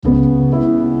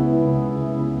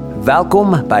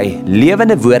Welkom by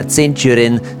Lewende Woord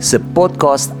Centurion se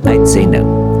podcast uitsending.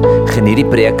 Geniet die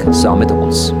preek saam met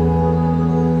ons.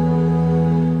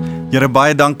 Here,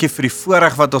 baie dankie vir die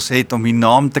voorreg wat ons het om U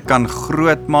naam te kan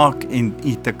grootmaak en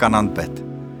U te kan aanbid.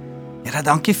 Here,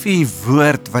 dankie vir U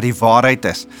woord wat die waarheid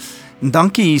is. En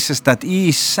dankie Jesus dat U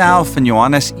Uself in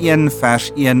Johannes 1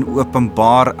 vers 1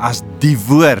 openbaar as die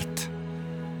woord.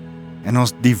 En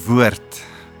ons die woord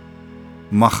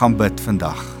mag gaan bid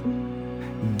vandag.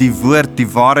 Die woord, die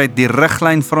waarheid, die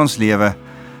riglyn vir ons lewe,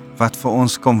 wat vir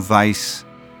ons kom wys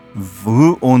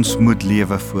hoe ons moet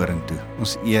lewe vorentoe.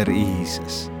 Ons eer U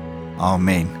Jesus.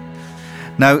 Amen.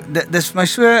 Nou, dit is vir my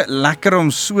so lekker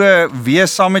om so weer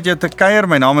saam met jou te kuier.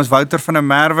 My naam is Wouter van der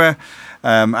Merwe.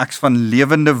 Ek is van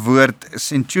Lewende Woord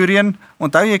Centurion.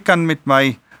 Onthou, jy kan met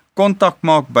my kontak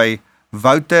maak by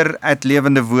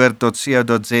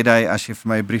wouter@lewendewoord.co.za as jy vir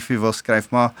my 'n briefie wil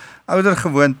skryf. Maar ouer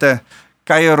gewoonte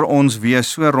kuier ons weer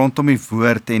so rondom die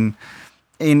woord en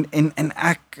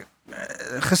ek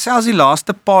gesels die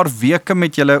laaste paar weke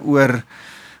met julle oor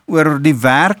die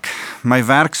werk, my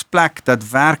werksplek,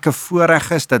 dat werk 'n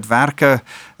voorreg is, dat werk 'n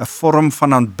vorm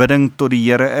van aanbidding tot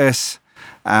die Here is.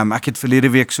 Ek het verlede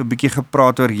week so 'n bietjie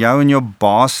gepraat oor jou en jou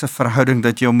baas se verhouding,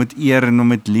 dat jy hom moet eer en hom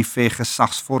moet lief hê,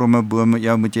 gesagsvorme bo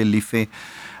jou moet jy lief hê.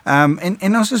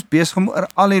 En ons is besig om oor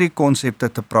al hierdie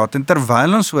konsepte te praat, en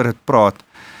terwyl ons oor dit praat,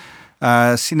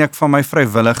 sien ek van my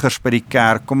vrywilligers by die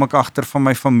kerk, kom ek agter van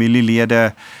my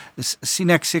familielede, sien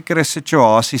ek sekere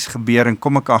situasies gebeur en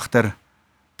kom ek agter,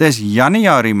 dis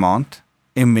Januarie maand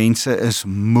en mense is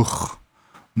moeg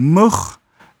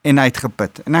en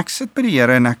uitgeput. En ek sit by die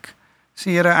Here en ek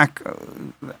sê, Here, ek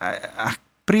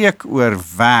preek oor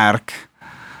werk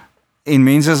en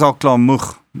mense is al klaar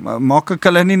moeg. Maak ek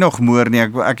hulle nie nog moer nie.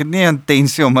 Ek het nie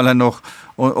intensie om hulle nog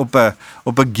op 'n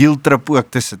guilt trip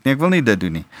ook te sit nie. Ek wil nie dit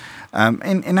doen nie.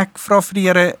 En ek vra vir die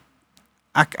Here,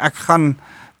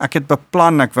 ek het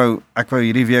beplan, ek wou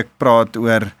hierdie week praat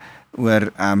oor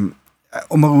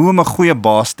om 'n goeie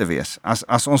baas te wees.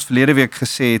 As ons verlede week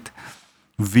gesê het,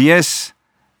 wees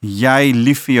jy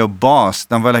lief vir jou baas,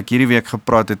 dan wil ek hierdie week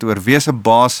gepraat het oor wees 'n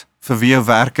baas vir wie jou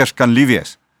werkers kan lief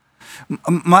wees.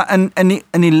 Maar in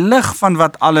die lig van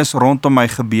wat alles rondom my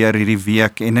gebeur hierdie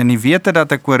week, en in die wete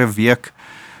dat ek oor 'n week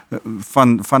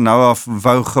van nou af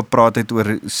wou gepraat het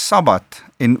oor Sabbat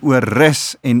en oor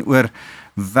rus en oor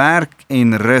werk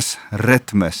en rus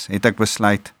ritmes, het ek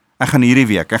besluit, ek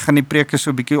gaan die preke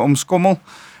so 'n bietjie omskommel,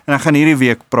 en ek gaan hierdie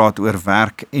week praat oor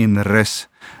werk en rus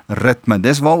ritme.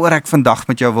 Dis waaroor ek vandag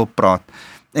met jou wil praat.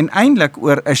 En eintlik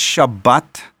oor 'n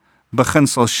Shabbat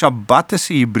beginsel. Shabbat is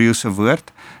 'n Hebreëse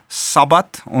woord.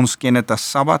 Sabbat, ons ken dit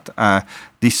as Sabbat.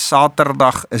 Die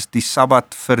Saterdag is die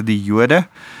Sabbat vir die Jode.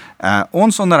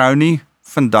 Ons onderhou nie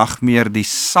vandag meer die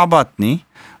Sabbat nie,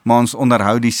 maar ons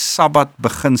onderhou die Sabbat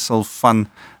beginsel van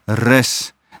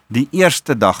rus, die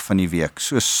eerste dag van die week.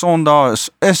 So Sondag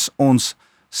is ons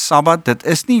Sabbat. Dit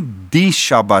is nie die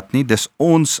Shabbat nie, dis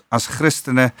ons as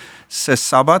Christene se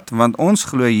Sabbat, want ons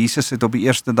glo Jesus het op die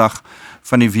eerste dag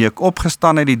van die week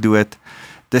opgestaan uit die dood.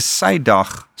 Dis sy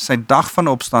dag van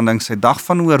opstanding, sy dag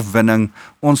van oorwinning.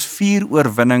 Ons vier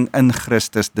oorwinning in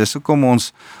Christus. Dis hoekom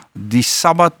ons die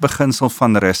Sabbat beginsel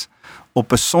van rus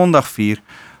op 'n Sondag vier.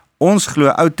 Ons glo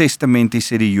Oud-Testamenties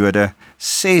het die Jode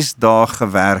 6 dae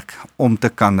gewerk om te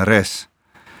kan rus.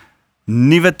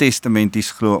 Nuwe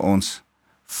Testamenties glo ons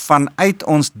vanuit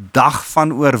ons dag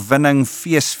van oorwinning,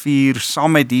 feesvier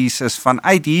saam met Jesus,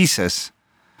 vanuit Jesus,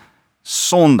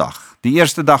 Sondag, die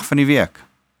eerste dag van die week,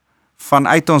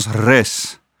 vanuit ons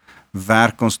rus,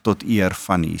 werk ons tot eer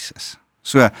van Jesus.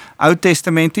 So,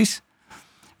 Oud-Testamenties,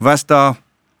 was daar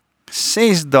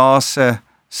 6 dae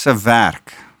se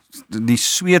werk, die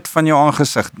sweet van jou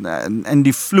aangesig, in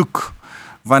die vloek,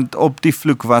 want op die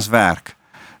vloek was werk,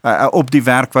 op die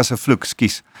werk was 'n vloek,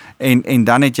 skus, en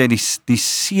dan het jy die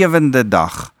 7de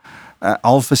dag,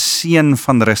 half 'n seën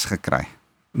van rus gekry.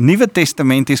 Nuwe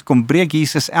Testamenties kom breek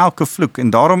Jesus elke vloek, en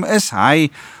daarom is hy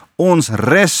ons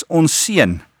rus, ons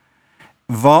seën,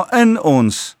 waarin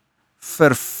ons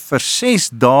vir 6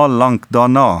 dae lank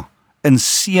daarna in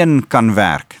seën kan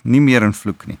werk, nie meer in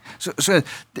vloek nie. So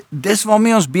dis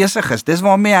waarmee ons besig is, dis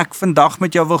waarmee ek vandag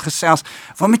met jou wil gesels,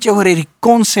 met jou oor hierdie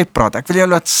konsep praat. Ek wil jou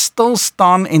laat stil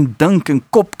staan en dink en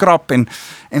kopkrap en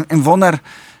wonder,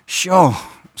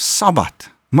 Sabbat.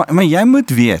 Maar jy moet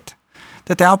weet,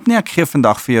 dit help nie, ek gee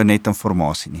vandag vir jou net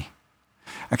informasie nie.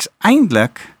 Ek is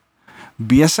eintlik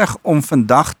besig om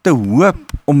vandag te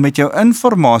hoop om met jou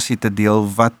informasie te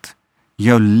deel wat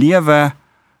jou lewe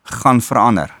gaan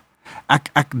verander.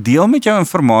 Ek deel met jou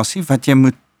informasie wat jy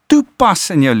moet toepas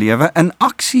in jou lewe, in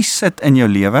aksie sit in jou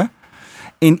lewe,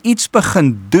 en iets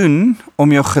begin doen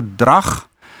om jou gedrag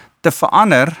te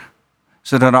verander,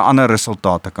 sodat daar ander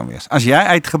resultate kan wees. As jy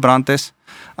uitgebrand is,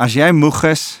 as jy moeg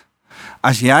is,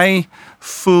 as jy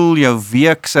voel jou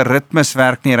week se ritmes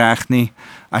werk nie reg nie,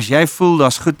 as jy voel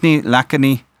daar's goed nie lekker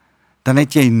nie, dan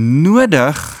het jy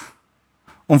nodig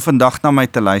om vandag na my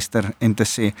te luister en te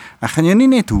sê, ek gaan jou nie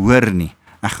net hoor nie,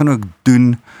 ek gaan ook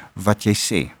doen wat jy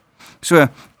sê. So,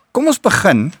 kom ons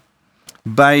begin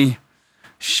by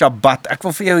Shabbat. Ek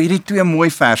wil vir jou hierdie 2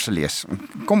 mooi verse lees.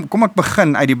 Kom ek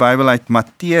begin uit die Bybel uit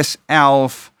Matteus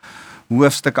 11,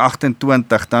 hoofstuk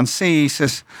 28, dan sê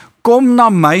Jesus, kom na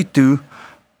my toe,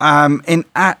 en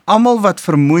almal wat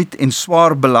vermoeid en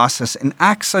swaar belas is, en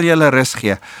ek sal julle rus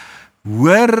gee.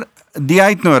 Hoor die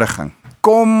uitnodiging,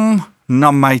 kom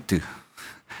na my toe.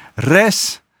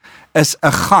 Rus is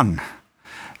 'n gaan.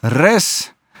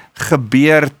 Rus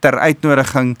gebeur ter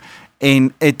uitnodiging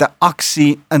en het 'n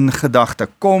aksie in gedagte.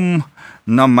 Kom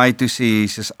na my toe, sê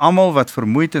Jesus. Almal wat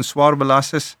vermoeid en swaar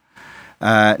belas is,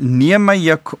 neem my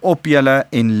juk op julle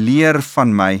en leer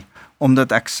van my,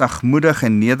 omdat ek sagmoedig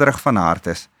en nederig van hart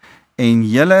is, en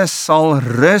julle sal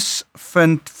rus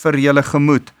vind vir julle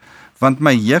gemoed, want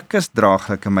my juk is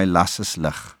draaglik en my las is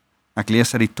lig. Ek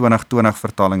lees uit die 2020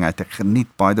 vertaling uit. Ek geniet,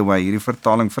 by the way, hierdie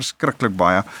vertaling verskriklik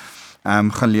baie.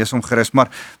 Gaan lees hom gerus, maar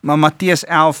Matteus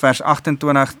 11 vers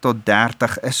 28 tot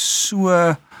 30 is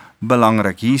so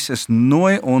belangrik. Jesus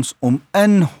nooi ons om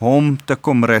in hom te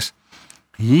kom rus.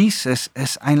 Jesus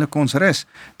is eintlik ons rus.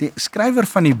 Die skrywer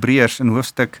van Hebreërs in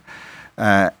hoofstuk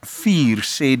 4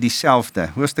 sê dieselfde.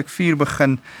 Hoofstuk 4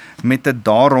 begin met 'n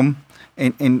daarom,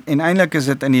 en eintlik is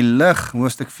dit in die lig,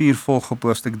 hoofstuk 4 volg op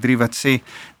hoofstuk 3, wat sê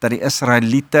dat die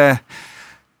Israeliete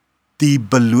die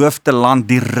beloofde land,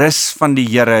 die rus van die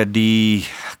Here, die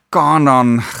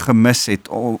Kanaan gemis het,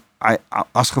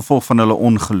 as gevolg van hulle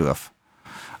ongeloof.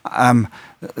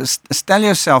 Stel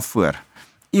jouself voor,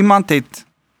 iemand het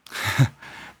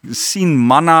sien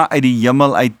manna uit die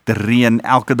hemel uit reën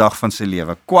elke dag van sy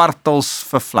lewe, kwartels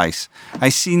vir vleis. Hy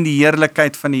sien die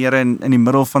heerlikheid van die Here in die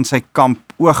middel van sy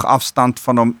kamp, oogafstand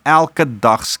van hom elke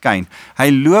dag skyn. Hy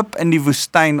loop in die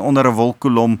woestyn onder 'n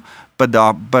wolkkolom per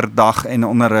dag en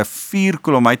onder 'n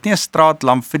vuurkolom. Hy het nie 'n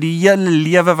straatlamp vir die hele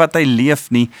lewe wat hy leef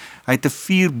nie. Hy het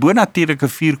 'n bonatuurlike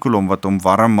vuurkolom wat hom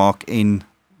warm maak en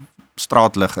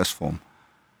straatlig is vir hom.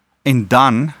 En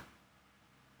dan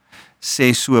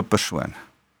sê so 'n persoon,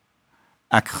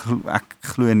 ek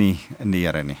glo nie in die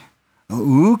Here nie.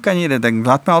 Hoe kan jy dit dink?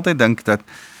 Laat my altyd dink dat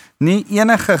nie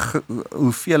enige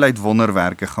hoeveelheid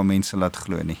wonderwerke gaan mense laat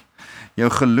glo nie. Jou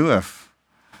geloof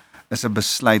is 'n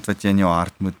besluit wat jy in jou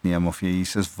hart moet neem, of jy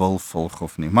Jesus wil volg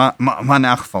of nie. Maar in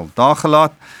elk geval, daar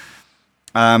gelaat,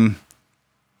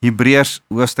 Hebreërs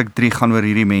hoofstuk 3 gaan oor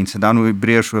hierdie mense, dan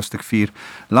Hebreërs hoofstuk 4.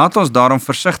 Laat ons daarom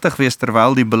versigtig wees,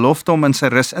 terwyl die belofte om in sy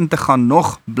rus in te gaan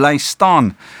nog bly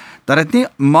staan, dat dit nie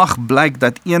mag blyk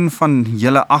dat een van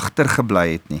julle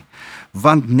agtergebly het nie.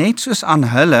 Want net soos aan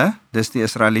hulle, dis die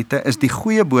Israeliete, is die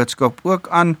goeie boodskap ook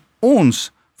aan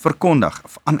ons verkondig,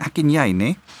 aan ek en jy,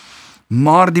 nê?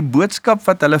 Maar die boodskap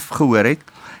wat hulle gehoor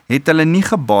het hulle nie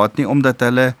gebaat nie, omdat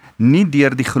hulle nie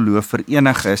deur die geloof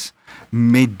verenig is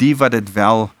met die wat dit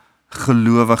wel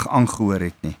gelowig aangehoor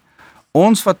het nie.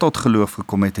 Ons wat tot geloof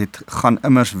gekom het, gaan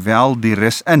immers wel die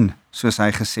rus in, soos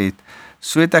hy gesê het,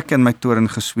 so het ek in my toorn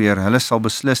gesweer, hulle sal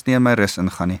beslis nie in my rus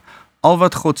ingaan nie, al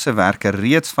wat God se werke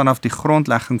reeds vanaf die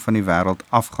grondlegging van die wêreld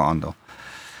afgehandel.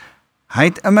 Hy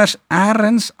het immers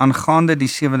eers aangaande die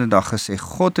 7de dag gesê,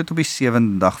 God het op die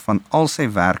 7de dag van al sy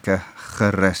werke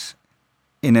gerus.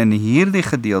 En in hierdie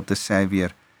gedeelte sê hy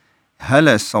weer,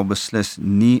 hulle sal beslis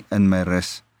nie in my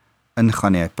rus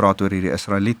ingaan nie. Hy praat oor hierdie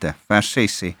Israeliete. Vers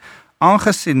 6 sê,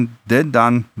 aangesien dit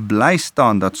dan bly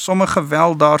staan, dat sommige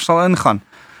wel daar sal ingaan,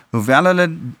 hoewel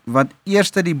hulle wat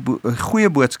eerste die goeie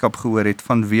boodskap gehoor het,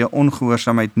 vanweë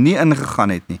ongehoorsaamheid nie ingegaan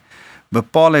het nie,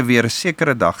 bepaal hy weer 'n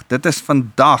sekere dag. Dit is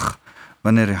vandag,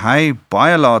 wanneer hy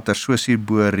baie later, soos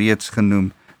hierbo reeds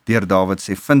genoem, deur Dawid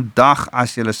sê, vandag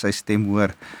as julle sy stem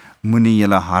hoor, moenie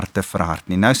julle harte verhard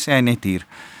nie. Nou sê hy net hier,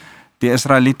 die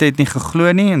Israeliete het nie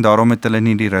geglo nie, en daarom het hulle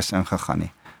nie die rus ingegaan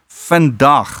nie.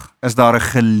 Vandag is daar 'n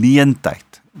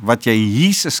geleentheid, wat jy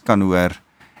Jesus kan hoor,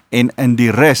 en in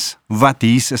die rus, wat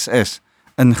Jesus is,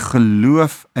 in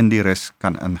geloof in die rus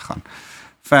kan ingaan.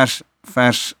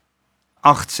 Vers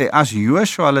 8 sê, as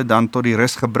Joshua hulle dan tot die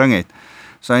rus gebring het,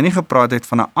 so hy nie gepraat het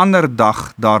van 'n ander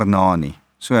dag daarna nie.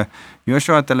 So,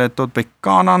 Joshua het hulle tot by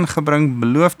Kanaan gebring,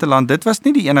 beloofde land, dit was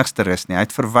nie die enigste rus nie, hy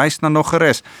het verwys na nog 'n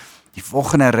rus. Die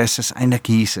volgende rus is eintlik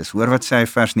Jesus, hoor wat sê hy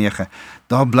vers 9,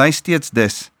 daar bly steeds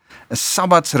dus 'n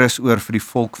sabbatsrus oor vir die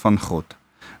volk van God,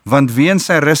 want wie in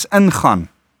sy rus ingaan,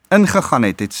 ingegaan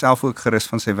het self ook gerus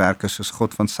van sy werke soos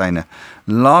God van syne.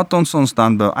 Laat ons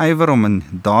dan beywer om in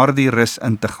daardie rus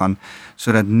in te gaan,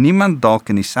 sodat niemand dalk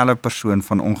in dieselfde patroon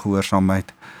van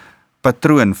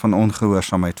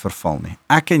ongehoorsaamheid verval nie.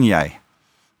 Ek en jy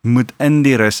moet in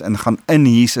die rus ingaan, in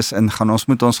Jesus ingaan. Ons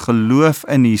moet ons geloof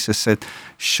in Jesus sit.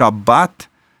 Shabbat,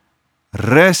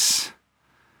 rus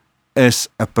is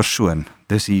 'n persoon.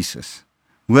 Dis Jesus.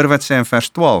 Hoor wat sê in vers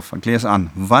 12, ek lees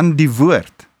aan, want die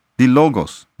woord, die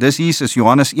logos, dis Jesus,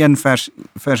 Johannes 1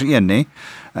 vers 1, nee,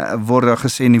 word daar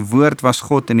gesê, en die woord was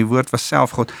God, en die woord was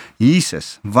self God,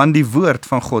 Jesus, want die woord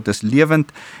van God is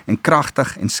lewend en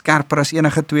kragtig en skerper as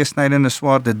enige tweesnydende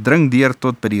swaard, dit dring deur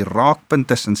tot by die raakpunt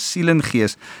tussen siel en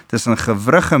gees, tussen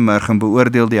gewrig en murg en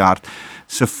beoordeel die hart,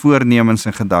 se voornemens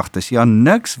en gedagtes. Ja,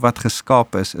 niks wat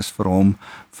geskaap is vir hom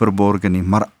verborge nie,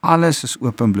 maar alles is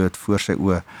openbloot voor sy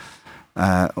oë,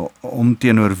 om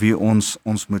teenoor wie ons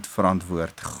moet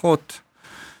verantwoord. God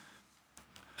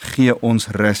gee ons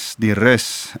rus. Die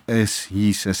rus is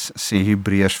Jesus, sê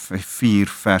Hebreërs 4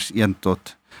 vers 1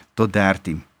 tot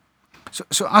 13.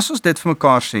 So as ons dit vir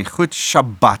mekaar sê, goed,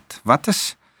 Shabbat, wat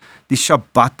is die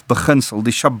Shabbat beginsel?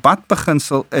 Die Shabbat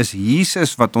beginsel is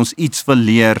Jesus wat ons iets wil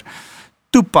leer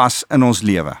toepas in ons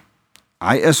lewe.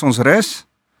 Hy is ons rus.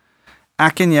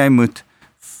 Ek en jy moet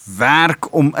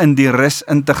werk om in die rus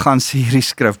in te gaan, sê hierdie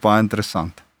skrif, baie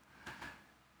interessant.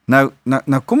 Nou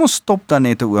kom ons stop dan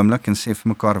net 'n oomblik en sê vir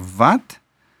mekaar, wat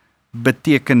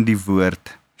beteken die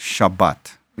woord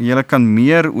Shabbat? Julle kan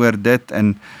meer oor dit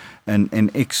in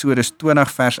Exodus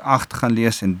 20 vers 8 gaan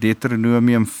lees en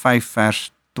Deuteronomium 5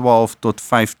 vers 12 tot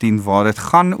 15, waar dit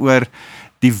gaan oor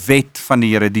die wet van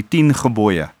die Here, die 10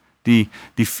 gebooie. Die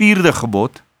 4de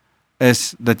gebod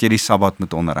is dat jy die Sabbat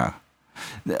moet onderhou.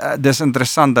 Dis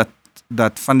interessant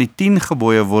dat van die 10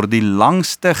 gebooie word die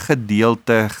langste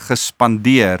gedeelte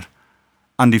gespandeer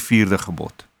aan die 4de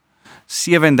gebod.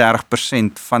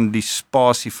 37% van die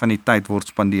spasie van die tyd word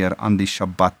spandeer aan die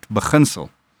Shabbat beginsel.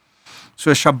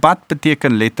 So Shabbat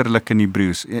beteken letterlik in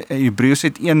Hebreëus. Hebreëus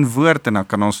het 1 woord en dan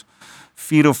kan ons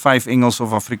 4 of 5 Engels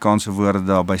of Afrikaanse woorde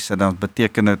daarby sit, dan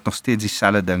beteken dit nog steeds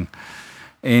dieselfde ding.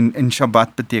 En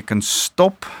Shabbat beteken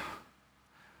stop,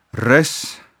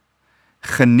 rus,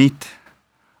 geniet,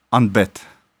 aanbid.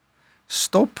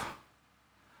 Stop,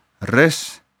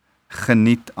 rus,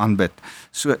 geniet, aanbid.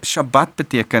 So Shabbat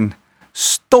beteken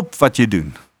stop wat jy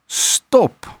doen.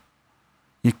 Stop.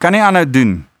 Jy kan nie aanhou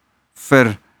doen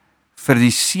vir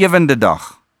die 7de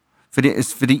dag,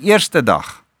 vir die eerste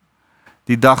dag,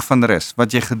 die dag van rus,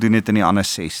 wat jy gedoen het in die ander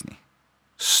 6 nie.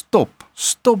 Stop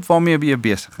waarmee jy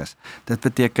besig is. Dit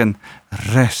beteken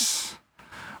rus,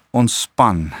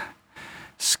 ontspan,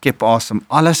 skep asem,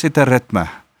 alles het 'n ritme.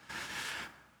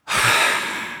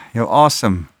 Jou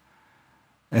asem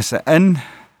is 'n in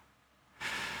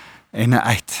en 'n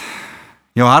uit.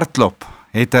 Jou hartklop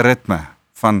het 'n ritme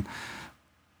van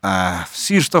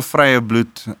suurstofvrye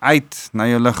bloed uit na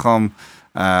jou liggaam,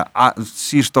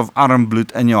 suurstofarm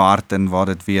bloed in jou hart en waar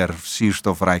dit weer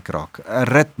suurstofryk raak. 'n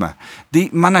Ritme.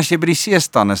 Man, as jy by die see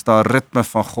staan, is daar 'n ritme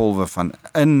van golwe van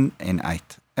in en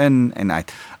uit. In en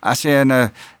uit. As jy in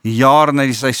 'n jaar na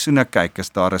die seisoene kyk, is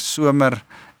daar 'n somer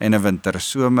en 'n winter, 'n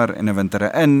somer en 'n winter,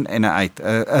 'n in en 'n uit.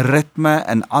 'n Ritme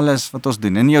in alles wat ons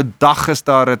doen. In jou dag is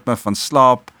daar 'n ritme van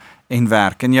slaap en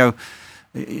werk. In jou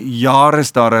jaar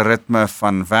is daar 'n ritme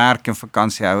van werk en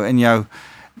vakansie hou. In jou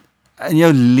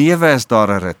lewe is daar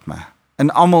 'n ritme.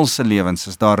 In almal se lewens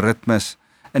is daar ritmes.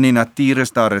 In die natuur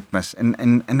is daar ritmes.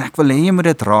 En ek wil hê jy moet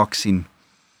dit raak sien.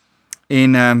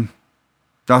 En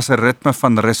daar's 'n ritme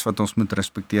van rus wat ons moet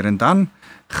respekteer. En dan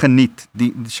geniet.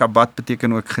 Die Shabbat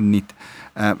beteken ook geniet.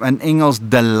 In Engels,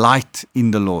 delight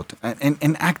in the Lord.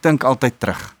 En ek dink altyd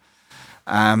terug.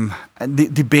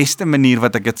 Die beste manier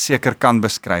wat ek dit seker kan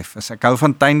beskryf is, ek hou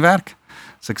van tuinwerk.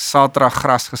 As ek Saterdag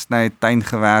gras gesny het, tuin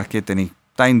gewerk het en die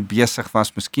tuin besig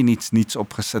was, miskien iets niets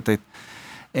opgesit het,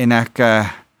 en ek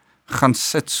gaan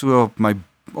sit so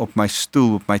op my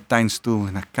stoel, op my tuinstoel,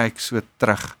 en ek kyk so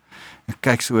terug, ek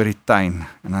kyk so oor die tuin,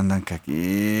 en dan dink ek,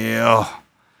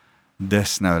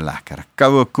 dis nou lekker, 'n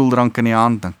koue koeldrank in die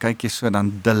hand, dan kyk jy so,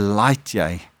 dan delight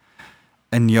jy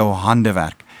in jou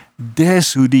handewerk.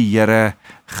 Dis hoe die Here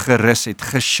gerus het,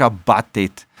 geshabbat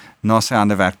het, na sy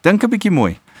handewerk. Dink 'n bietjie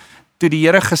mooi, toe die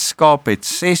Here geskaap het,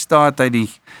 6 dae het hy die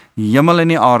hemel en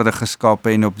die aarde geskaap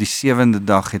en op die 7de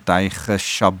dag het hy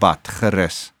geshabbat,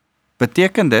 gerus.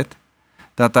 Beteken dit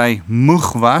dat hy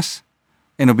moeg was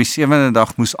en op die 7de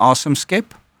dag moes asem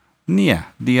skep? Nee,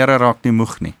 die Here raak nie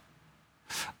moeg nie.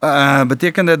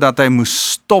 Beteken dit dat hy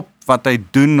moes stop wat hy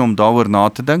doen om daaroor na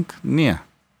te dink? Nee.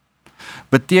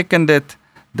 Beteken dit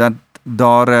dat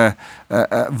daar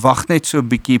wag net so 'n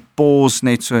bietjie, pause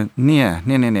net so.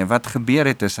 Nee, wat gebeur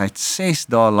het is, hy het 6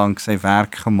 dae lank sy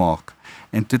werk gemaak,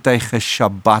 en toe het hy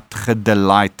geshabbat,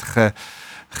 gedelight,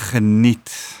 geniet,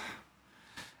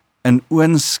 in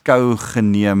oënskou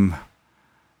geneem,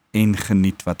 en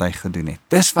geniet wat hy gedoen het.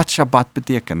 Dis wat Shabbat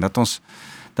beteken,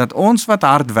 dat ons wat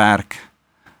hard werk,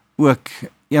 ook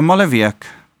eenmal 'n week,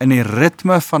 in die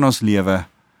ritme van ons lewe,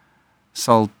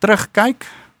 sal terugkyk,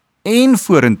 en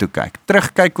vorentoe kyk.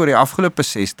 Terugkyk oor die afgelope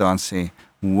 6 dae en sê,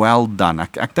 well done.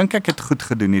 Ek dink ek het goed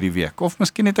gedoen hierdie week, of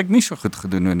miskien het ek nie so goed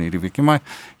gedoen in hierdie week, maar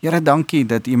Here, dankie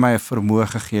dat U my 'n vermoë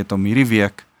gegee het om hierdie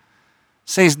week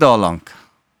 6 dae lank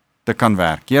te kan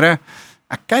werk. Here,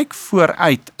 ek kyk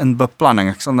vooruit in beplanning.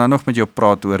 Ek sal nou nog met jou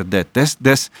praat oor dit.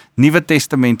 Dis Nuwe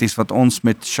Testamenties wat ons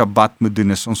met Shabbat moet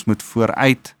doen, is ons moet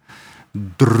vooruit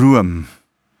droom.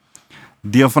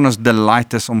 Deel van ons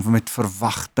delight is om met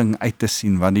verwagting uit te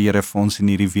sien wat die Here vir ons in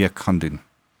hierdie week gaan doen.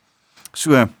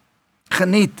 So,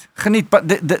 geniet.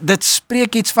 Dit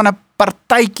spreek iets van 'n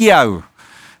partytjie hou.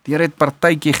 Die Here het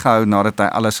partytjie gehou nadat hy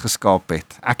alles geskaap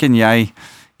het. Ek en jy,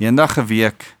 eendag 'n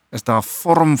week, is daar 'n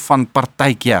vorm van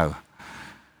partytjie hou.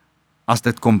 As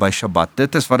dit kom by Shabbat,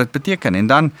 dit is wat dit beteken. En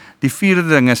dan, die vierde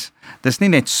ding is, dis nie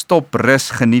net stop, rus,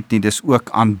 geniet nie, dis ook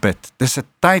aanbid. Dis 'n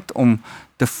tyd om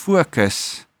te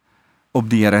fokus op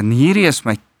die Here. En hierdie is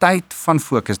my tyd van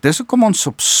fokus. Dis hoekom ons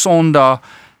op Sondag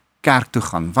kerk toe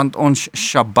gaan, want ons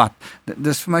Shabbat,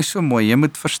 dis vir my so mooi, jy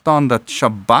moet verstaan dat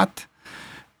Shabbat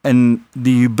in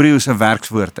die Hebreëus 'n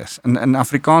werkswoord is. In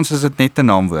Afrikaans is dit net 'n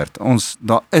naamwoord.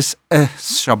 Daar is 'n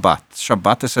Shabbat.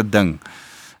 Shabbat is 'n ding.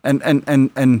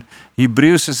 In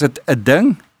Hebreëus is dit 'n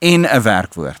ding en 'n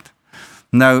werkwoord.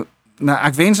 Nou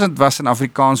ek wens dit was in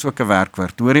Afrikaans ook 'n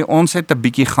werkwoord. Hoorie, ons het 'n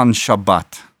bietjie gaan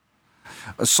Shabbat.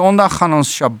 Sondag gaan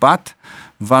ons Shabbat,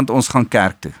 want ons gaan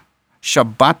kerk toe.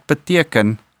 Shabbat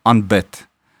beteken aanbid.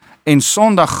 En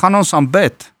Sondag gaan ons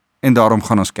aanbid, en daarom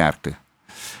gaan ons kerk toe.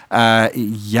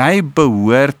 Jy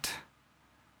behoort,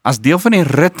 as deel van die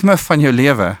ritme van jou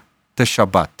lewe, te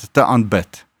Shabbat, te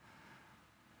aanbid,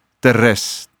 te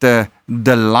rus, te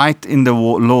delight in the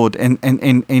Lord,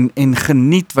 en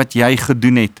geniet wat jy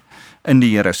gedoen het in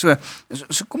die Here. So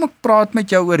kom ek praat met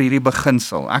jou oor hierdie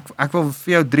beginsel. Ek wil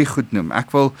vir jou 3 goed noem.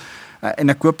 Ek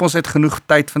hoop ons het genoeg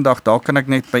tyd vandag. Daar kan ek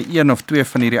net by 1 of 2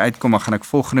 van hierdie uitkom, maar gaan ek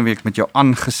volgende week met jou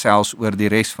aangesels oor die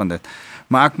res van dit.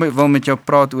 Maar ek wil met jou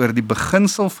praat oor die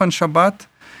beginsel van Shabbat,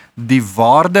 die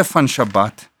waarde van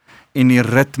Shabbat en die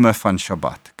ritme van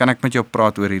Shabbat. Kan ek met jou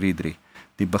praat oor hierdie 3?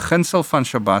 Die beginsel van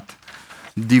Shabbat,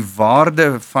 die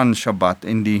waarde van Shabbat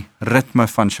en die ritme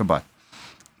van Shabbat.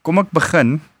 Kom ek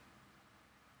begin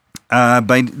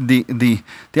by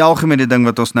die algemene ding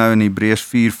wat ons nou in Hebreërs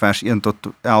 4 vers 1 tot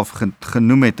 11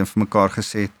 genoem het en vir mekaar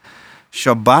gesê het.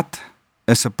 Shabbat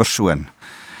is 'n persoon.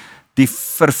 Die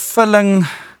vervulling,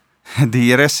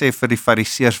 die Here sê vir die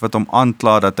Fariseërs wat hom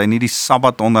aankla dat hy nie die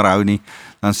Sabbat onderhou nie,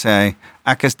 dan sê hy,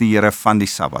 ek is die Here van die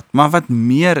Sabbat. Maar wat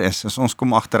meer is ons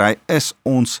kom agter, hy is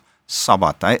ons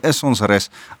Sabbat, hy is ons rus.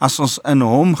 As ons in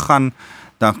hom gaan,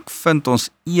 dan vind ons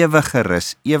ewige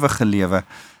rus, ewige lewe.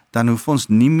 Dan hoef ons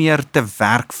nie meer te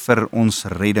werk vir ons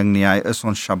redding nie, hy is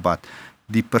ons Shabbat.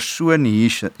 Die persoon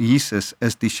Jesus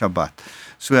is die Shabbat.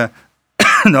 So,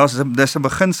 dis 'n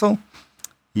beginsel,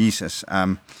 Jesus.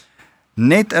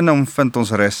 Net in hom vind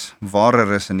ons rus, ware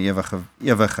rus en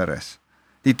ewige rus.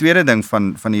 Die tweede ding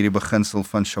van hierdie beginsel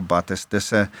van Shabbat is,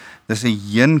 dis 'n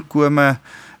heenkome,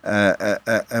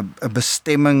 'n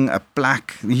bestemming, 'n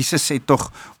plek. Jesus sê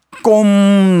tog, kom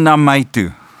na my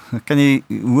toe. Kan jy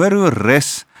hoor hoe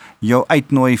rus jou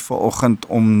uitnooi vanoggend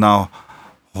om na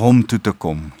hom toe te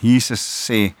kom? Jesus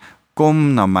sê,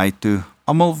 kom na my toe,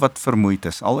 almal wat vermoeid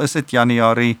is. Al is dit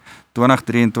Januarie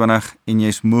 2023 en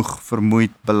jy's moeg,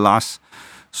 vermoeid, belas,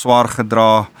 swaar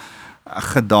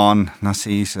gedaan, dan sê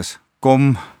Jesus,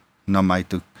 kom na my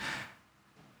toe.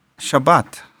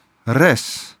 Shabbat,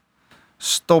 rus,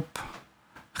 stop,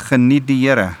 geniet die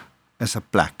Here, is 'n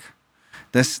plek.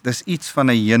 Dis iets van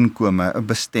 'n heenkome, 'n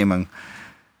bestemming.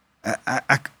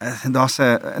 Daar's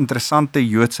 'n interessante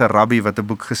Joodse rabbi wat 'n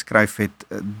boek geskryf het,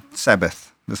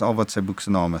 Sabbath. Dis al wat sy boek se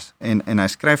naam is. En hy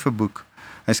skryf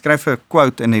 'n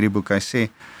quote in hierdie boek. Hy sê,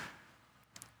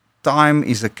 time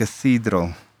is a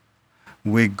cathedral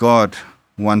where God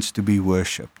wants to be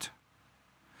worshipped.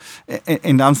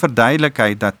 En dan verduidelik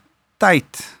hy dat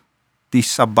tyd, die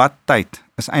Sabbattyd,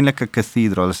 is eintlik 'n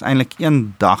cathedral, is eintlik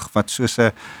een dag wat soos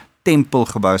 'n tempel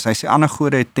gebou is. Hy sê ander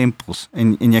gode het tempels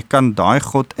en jy kan daai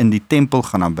God in die tempel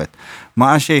gaan aanbid.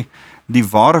 Maar as jy die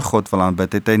ware God wil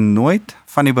aanbid, het hy nooit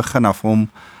van die begin af hom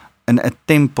in 'n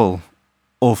tempel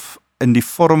of in die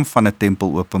vorm van 'n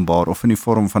tempel openbaar of in die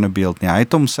vorm van 'n beeld nie. Hy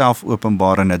het homself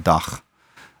openbaar in 'n dag,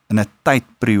 in 'n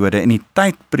tydperiode. En die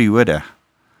tydperiode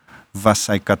was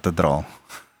sy kathedraal.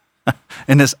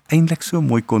 En dis eintlik so 'n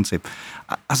mooi konsep.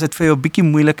 As dit vir jou 'n bietjie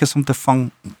moeilik is om te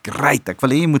vang, great. Ek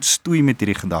wil hê jy moet stoei met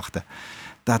hierdie gedagte.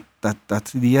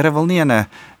 Dat die Here wil nie in 'n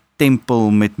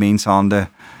tempel met menshande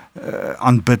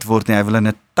aanbid word nie. Hy wil in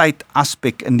 'n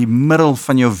tydaspek in die middel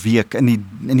van jou week, in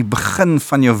die begin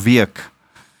van jou week,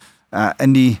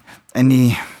 in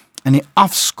die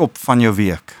afskop van jou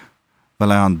week wil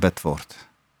hy aanbid word.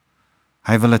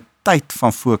 Hy wil 'n tyd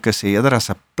van fokus hê eerder as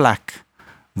 'n plek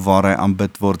waar hy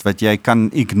aanbid word, wat jy kan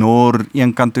ignore,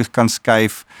 een kant toe kan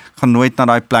skuif, gaan nooit na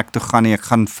daai plek toe gaan nie, ek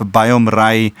gaan verby hom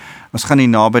ry, ons gaan nie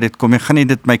naby dit kom, ek gaan nie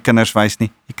dit my kinders wys nie.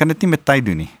 Jy kan dit nie met tyd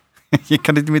doen nie. Jy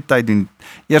kan dit nie met tyd doen.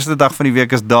 Eerste dag van die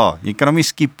week is daar. Jy kan hom nie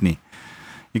skip nie.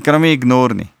 Jy kan hom nie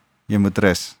ignore nie. Jy moet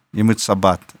rus. Jy moet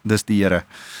Sabbat. Dis die Here.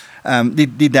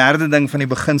 Die derde ding van die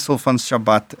beginsel van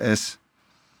Sabbat is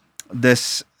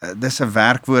dis 'n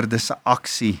werkwoord, dis 'n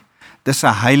aksie. Dis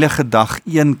 'n heilige dag,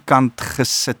 eenkant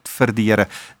gesit vir die Here.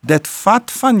 Dit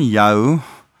vat van jou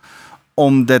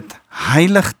om dit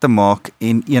heilig te maak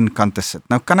en eenkant te sit.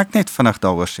 Nou kan ek net vinnig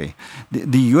daaroor sê.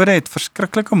 Die Jode het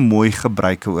verskriklike mooi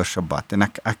gebruike oor Sabbat en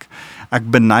ek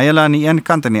beny hulle aan die een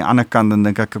kant en aan die ander kant dan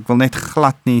dink ek wil net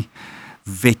glad nie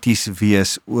wetties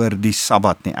wees oor die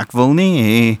Sabbat nie. Ek wil nie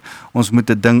hê ons moet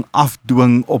 'n ding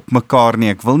afdwing op mekaar nie.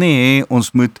 Ek wil nie hê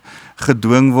ons moet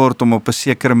gedwing word om op 'n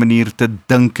sekere manier te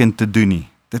dink en te doen nie.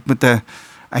 Dit moet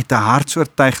uit 'n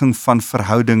hartsoortuiging van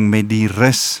verhouding met die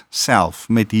rus self,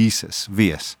 met Jesus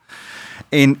wees.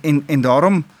 En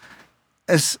daarom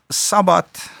is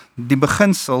Sabbat, die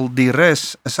beginsel, die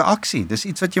rus, is 'n aksie. Dis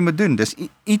iets wat jy moet doen. Dis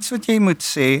iets wat jy moet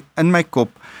sê in my kop.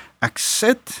 Ek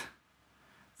sit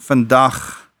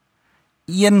vandag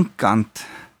eenkant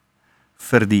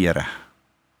vir die Here.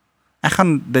 Ek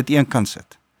gaan dit eenkant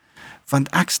sit. Want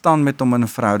ek staan met hom in 'n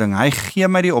verhouding. Hy gee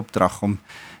my die opdrag om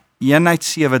eenheid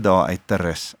 7 dae uit te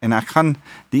rus. En ek gaan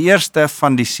die eerste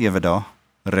van die 7 dae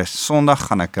rus. Sondag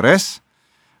gaan ek rus.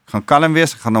 Ek gaan kalm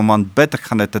wees, ek gaan hom aanbid, ek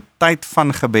gaan dit 'n tyd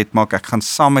van gebed maak. Ek gaan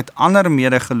saam met ander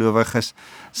medegelowiges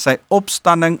sy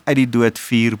opstanding uit die dood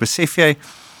vier. Besef jy,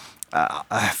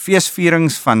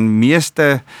 feesvierings van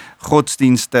meeste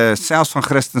godsdienste, selfs van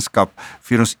Christendom,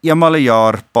 vier ons eenmal 'n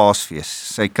jaar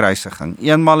Paasfees, sy kruisiging,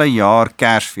 eenmal 'n jaar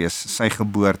Kersfees, sy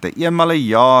geboorte, eenmal 'n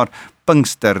jaar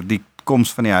Pinkster, die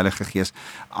koms van die Heilige Gees.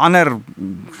 Ander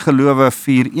gelowe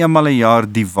vier eenmal 'n jaar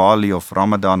Diwali of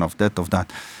Ramadan of dit of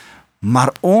dat.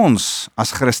 Maar ons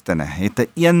as Christene het 'n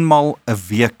eenmal 'n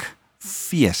week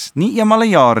fees, nie eenmal 'n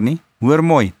jaar nie, hoor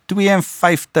mooi,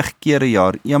 52 keer 'n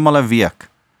jaar, eenmal 'n week.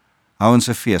 Hou ons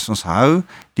 'n fees. Ons hou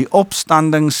die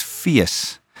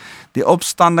opstandingsfees, die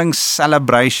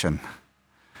opstandingscelebration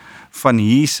van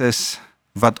Jesus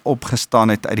wat opgestaan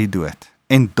het uit die dood.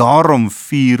 En daarom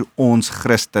vier ons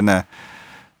Christene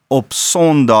op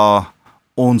Sondag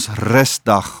ons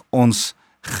rusdag, ons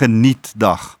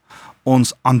genietdag,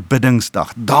 ons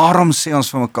aanbiddingsdag. Daarom sê ons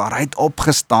vir mekaar, hy het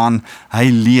opgestaan, hy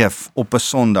leef op 'n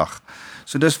Sondag.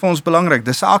 So dis vir ons belangrik,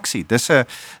 dis 'n aksie, dis 'n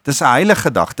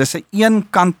heilige dag, dis 'n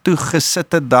eenkant toe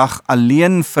gesitte dag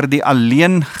alleen vir die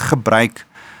alleen gebruik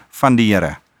van die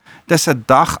Here. Dis 'n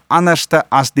dag anderste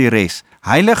as die res.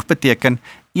 Heilig beteken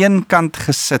eenkant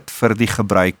gesit vir die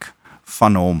gebruik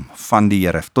van hom, van die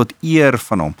Here, tot eer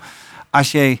van hom.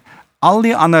 As jy al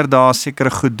die ander dae sekere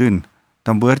goed doen,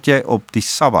 dan behoort jy op die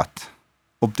Sabbat,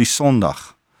 op die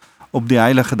Sondag, op die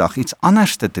heilige dag iets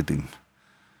anders te doen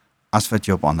as wat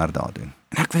jy op ander dae doen.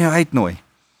 En ek wil jou uitnooi,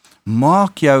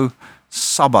 maak jou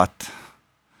Sabbat,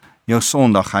 jou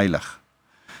Sondag heilig.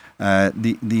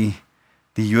 Die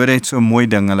Jode het so 'n mooi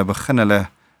ding, hulle begin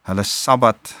hulle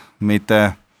Sabbat met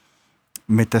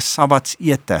 'n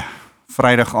Sabbatsete,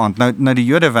 Vrydag aand. Nou die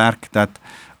Jode werk dat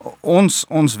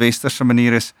ons westerse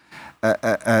manier is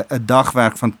 'n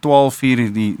dagwerk van 12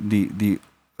 uur die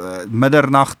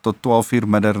middernag tot 12 uur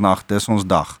middernag, dis ons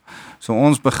dag. So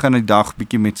ons begin die dag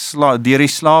bietjie met deur die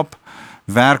slaap,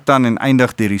 werk dan en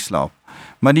eindig deur die slaap.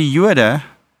 Maar die Jode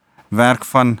werk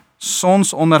van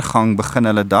sonsondergang begin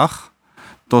hulle dag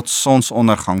tot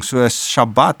sonsondergang. So 'n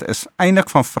Sabbat is eintlik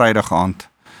van Vrydag aand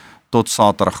tot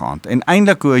Saterdag aand. En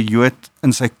eintlik hoe 'n Jood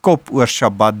in sy kop oor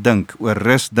Sabbat dink, oor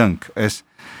rus dink, is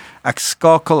ek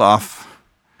skakel af.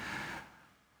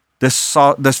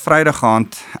 Dis Vrydag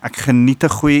aand, ek geniet 'n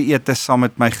goeie ete saam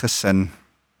met my gesin.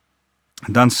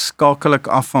 Dan skakel ek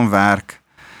af van werk,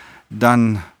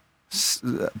 dan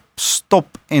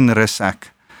stop en rus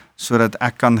ek, sodat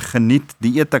ek kan geniet,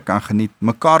 die ete kan geniet,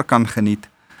 mekaar kan geniet.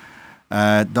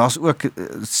 Daar's ook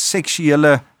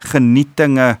seksuele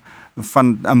genietinge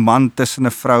van 'n man tussen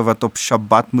 'n vrou wat op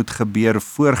Shabbat moet gebeur,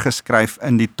 voorgeskryf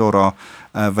in die Torah,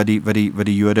 wat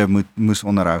die Jode moes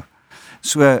onderhou.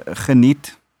 So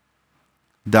geniet,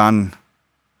 dan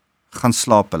gaan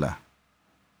slaap hulle.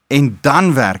 En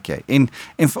dan werk jy. En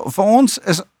vir ons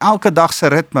is elke dag se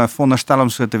ritme, veronderstel om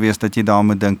so te wees, dat jy daar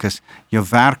moet dink is, jou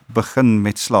werk begin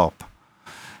met slaap.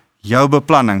 Jou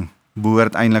beplanning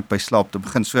behoort eintlik by slaap te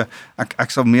begin. So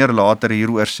ek sal meer later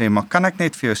hieroor sê, maar kan ek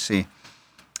net vir jou sê,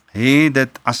 hê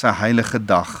dit as 'n heilige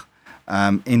dag,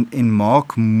 en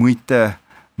maak moeite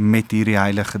met hierdie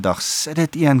heilige dag. Sit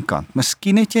dit eenkant.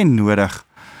 Miskien het jy nodig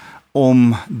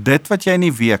om dit wat jy in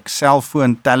die week,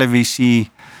 selfoon, televisie,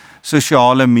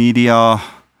 sosiale media,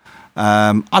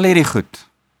 al hierdie goed,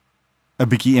 'n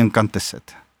bietjie eenkant te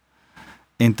sit.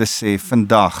 En te sê,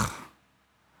 vandag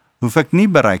hoef ek nie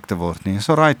bereik te word nie. Is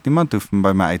alright, niemand hoef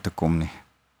by my uit te kom nie.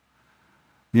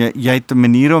 Jy het 'n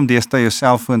manier om deesdae jou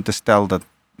selfoon te stel, dat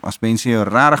as mense jou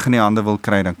regtig in die hande wil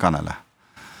kry, dan kan hulle.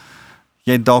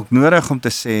 Jy het dalk nodig om te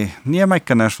sê, nee my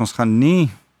kinders, ons gaan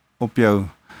nie op jou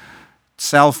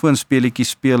selfoon speletjie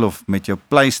speel, of met jou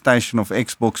PlayStation of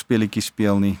Xbox speletjie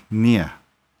speel nie. Nee.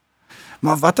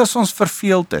 Maar wat as ons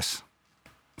verveeld is?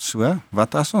 So,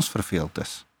 wat as ons verveeld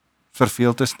is?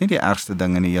 Verveeld is nie die ergste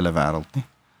ding in die hele wêreld nie.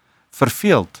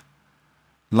 Verveeld,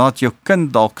 laat jou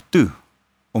kind dalk toe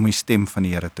om die stem van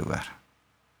die Here te hoor.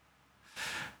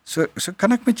 So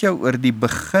kan ek met jou oor die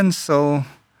beginsel,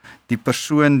 die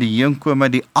persoon, die heenkome,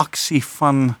 die aksie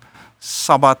van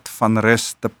Sabbat, van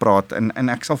rus te praat, en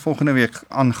ek sal volgende week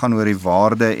aangaan oor die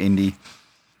waarde en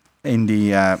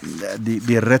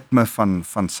die ritme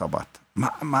van Sabbat.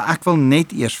 Maar ek wil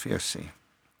net eers vir jou sê,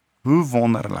 hoe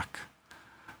wonderlik,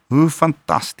 hoe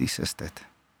fantasties is dit,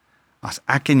 as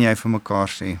ek en jy vir mekaar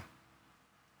sê,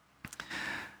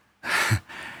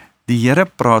 die Here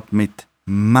praat met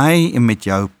my en met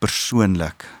jou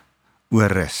persoonlik oor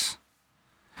rus.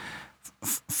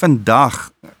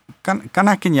 Vandag, kan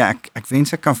ek en jy, ek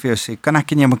wens ek kan vir jou sê, kan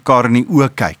ek en jy mekaar in die oë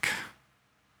kyk?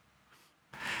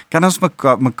 Kan ons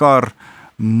mekaar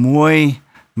mooi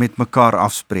met mekaar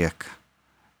afspreek,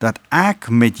 dat ek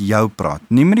met jou praat,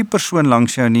 nie met die persoon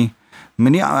langs jou nie,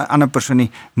 met nie 'n ander persoon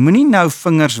nie, moenie nou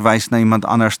vingers wys na iemand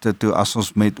anders toe as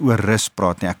ons met oor rus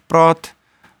praat nie, ek praat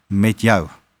met jou.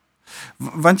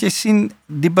 Want jy sien,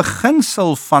 die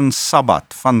beginsel van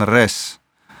Sabbat, van rus,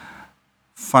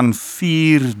 van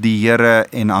vier die Here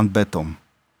en aanbid hom,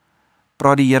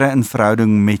 praat die Here in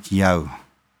verhouding met jou.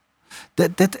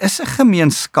 Dit is 'n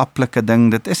gemeenskaplike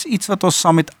ding, dit is iets wat ons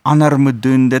saam met ander moet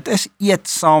doen, dit is eet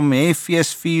saam, hê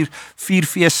fees, vier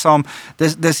fees saam,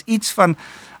 dis iets van,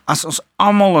 as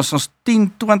ons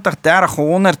 10, 20, 30,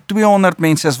 100, 200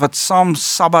 mense is wat saam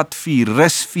Sabbat vier,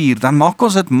 rus vier, dan maak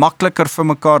ons dit makliker vir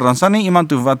mekaar, dan is daar nie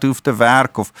iemand wat hoef te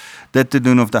werk, of dit te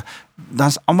doen, of dan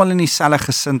is almal in dieselfde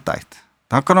gesindheid.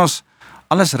 Dan kan ons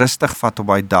alles rustig vat op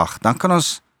daai dag, dan kan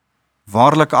ons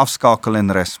waarlik afskakel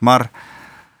en rus, maar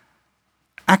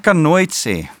ek kan nooit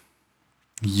sê,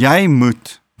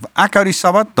 ek hou die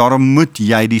Sabbat, daarom moet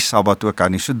jy die Sabbat ook hou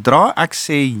nie. Sodra ek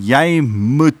sê, jy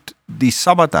moet die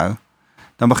Sabbat hou,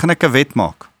 dan begin ek 'n wet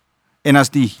maak. En as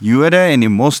die Jode en die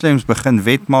Moslems begin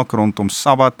wet maak rondom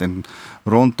Sabbat en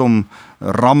rondom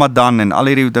Ramadan en al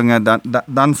hierdie dinge,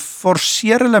 dan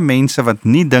forceer hulle mense wat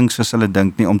nie dink soos hulle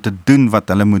dink nie, om te doen wat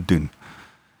hulle moet doen.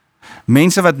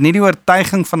 Mense wat nie die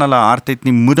oortuiging van hulle hart het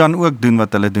nie, moet dan ook doen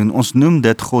wat hulle doen. Ons noem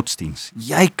dit godsdiens.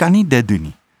 Jy kan nie dit doen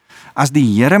nie. As die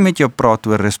Here met jou praat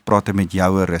oor rus, praat hy met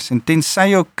jou oor rus. En tensy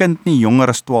jou kind nie jonger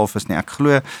as 12 is nie. Ek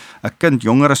glo 'n kind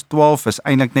jonger as 12 is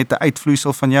eintlik net 'n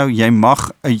uitvloeisel van jou. Jy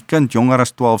mag 'n kind jonger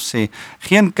as 12 sê,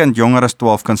 geen kind jonger as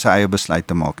 12 kan sy eie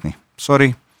besluite maak nie.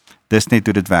 Sorry, dis net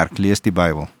hoe dit werk. Lees die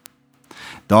Bybel.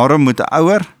 Daarom moet 'n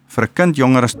ouer vir 'n kind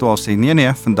jonger as 12 sê,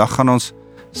 nee, vandag gaan ons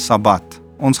Sabbat.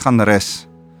 Ons gaan rus.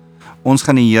 Ons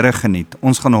gaan die Here geniet.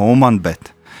 Ons gaan hom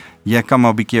aanbid. Jy kan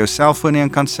maar 'n bietjie jou selfoon aan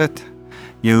kan sit.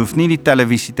 Jy hoef nie die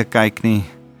televisie te kyk nie.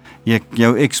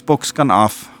 Jou Xbox kan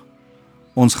af.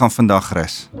 Ons gaan vandag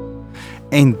rus.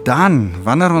 En dan,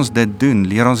 wanneer ons dit doen,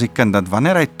 leer ons die kind dat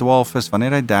wanneer hy 12 is,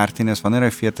 wanneer hy 13 is, wanneer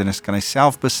hy 14 is, kan hy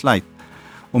self besluit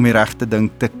om die regte ding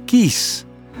te kies.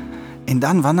 En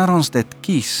dan wanneer ons dit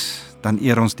kies, dan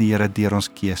eer ons die Here deur ons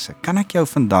keuse. Kan ek jou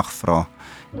vandag vra,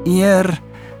 eer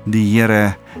die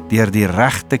Here deur die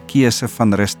regte keuse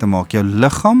van rus te maak. Jou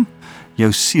liggaam,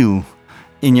 jou siel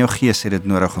en jou gees het dit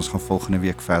nodig. Ons gaan volgende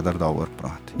week verder daaroor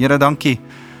praat. Here, dankie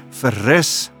vir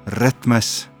rus,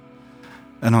 ritmes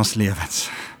in ons lewens.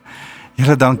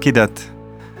 Here, dankie dat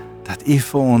U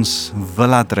vir ons wil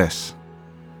laat rus.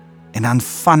 En dan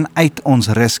vanuit ons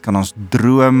rus kan ons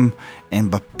droom en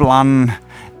beplan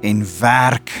en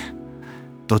werk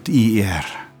tot U eer.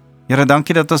 Here,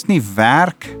 dankie dat ons nie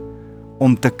werk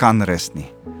om te kan rus nie,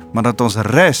 maar dat ons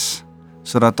rus,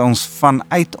 sodat ons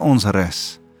vanuit ons rus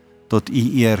tot U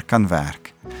eer kan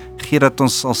werk. Gee dat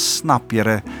ons sal snap,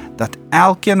 Here, dat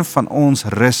elkeen van ons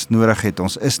rus nodig het.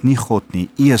 Ons is nie God nie,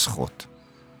 U is God.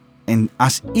 En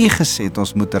as U gesê het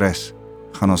ons moet rus,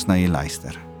 gaan ons na U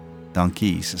luister.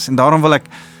 Dankie Jesus. En daarom wil ek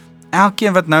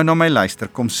elkeen wat nou na my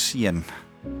luister, kom seën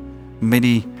met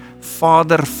die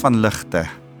Vader van ligte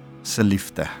se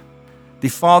liefde. Die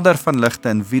Vader van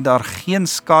ligte in wie daar geen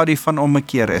skadu van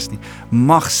ommekeer is nie.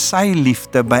 Mag sy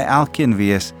liefde by elkeen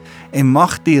wees en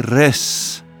mag die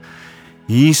rus,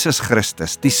 Jesus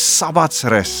Christus, die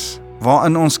Sabbatsrus,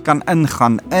 waarin ons kan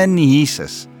ingaan in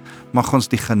Jesus, mag ons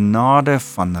die genade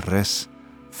van rus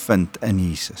vind in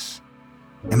Jesus.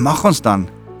 En mag ons dan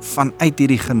vanuit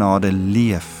hierdie genade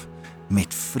leef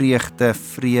met vreugde,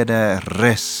 vrede,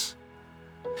 rus.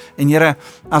 En Here,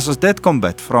 as ons dit kom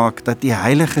bid, vra ek dat die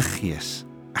Heilige Gees,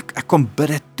 ek kom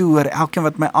bid dit toe oor elkeen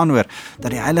wat my aanhoor,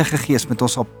 dat die Heilige Gees met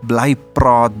ons op bly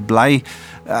praat, bly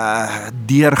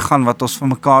deurgaan wat ons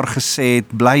vir mekaar gesê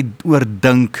het, bly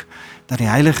oordink, dat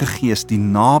die Heilige Gees die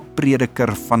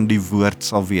naprediker van die woord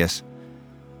sal wees.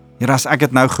 Here, as ek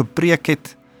dit nou gepreek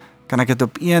het, kan ek dit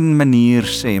op een manier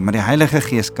sê, maar die Heilige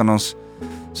Gees kan ons,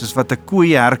 soos wat 'n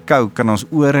koei herkou, kan ons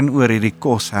oor en oor hierdie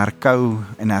kos herkou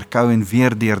en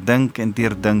weer deurdink en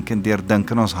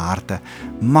deurdink in ons harte.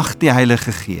 Mag die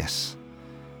Heilige Gees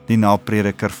die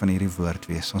naprediker van hierdie woord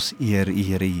wees. Ons eer U,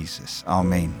 Here Jesus.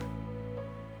 Amen.